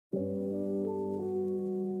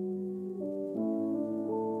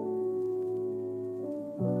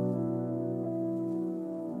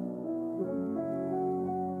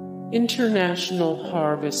International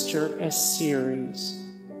Harvester S Series,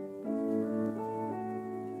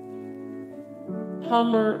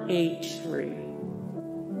 Hummer H3,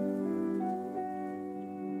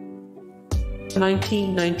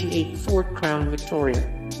 1998 Ford Crown Victoria,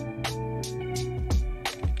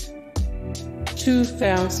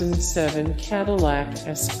 2007 Cadillac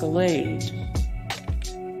Escalade,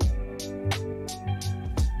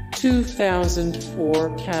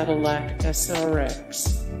 2004 Cadillac SRX,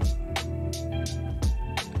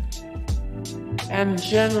 and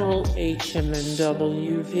General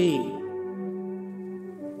HMMWV,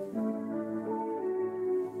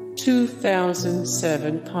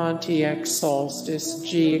 2007 Pontiac Solstice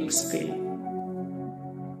GXP,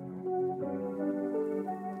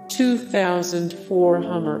 2004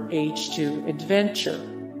 Hummer H2 Adventure,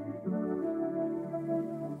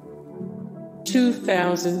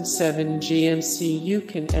 2007 GMC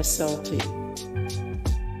Yukon SLT,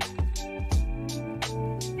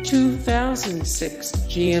 2006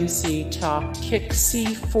 GMC TopKick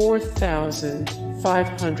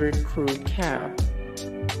C4500 Crew Cab,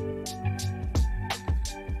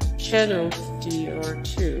 Chenowth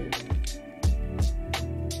DR2,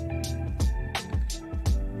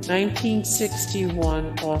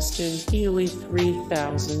 1961 Austin Healey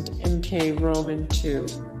 3000 MkII,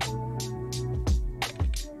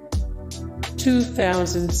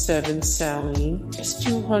 2007 Saleen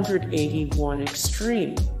S281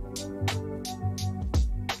 Extreme,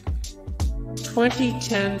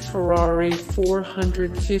 2010 Ferrari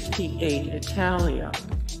 458 Italia,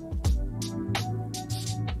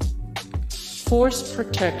 Force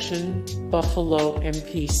Protection Buffalo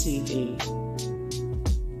MPCV,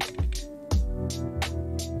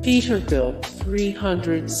 Peterbilt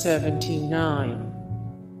 379,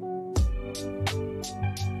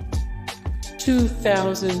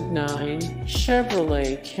 2009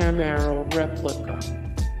 Chevrolet Camaro Replica,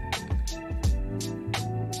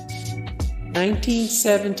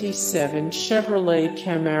 1977 Chevrolet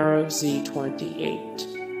Camaro Z28.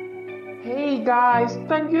 Hey guys,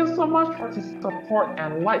 thank you so much for the support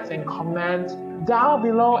and likes and comments down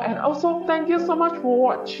below, and also thank you so much for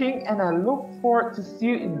watching, and I look forward to see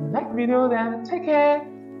you in the next video. Then take care,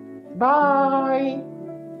 bye.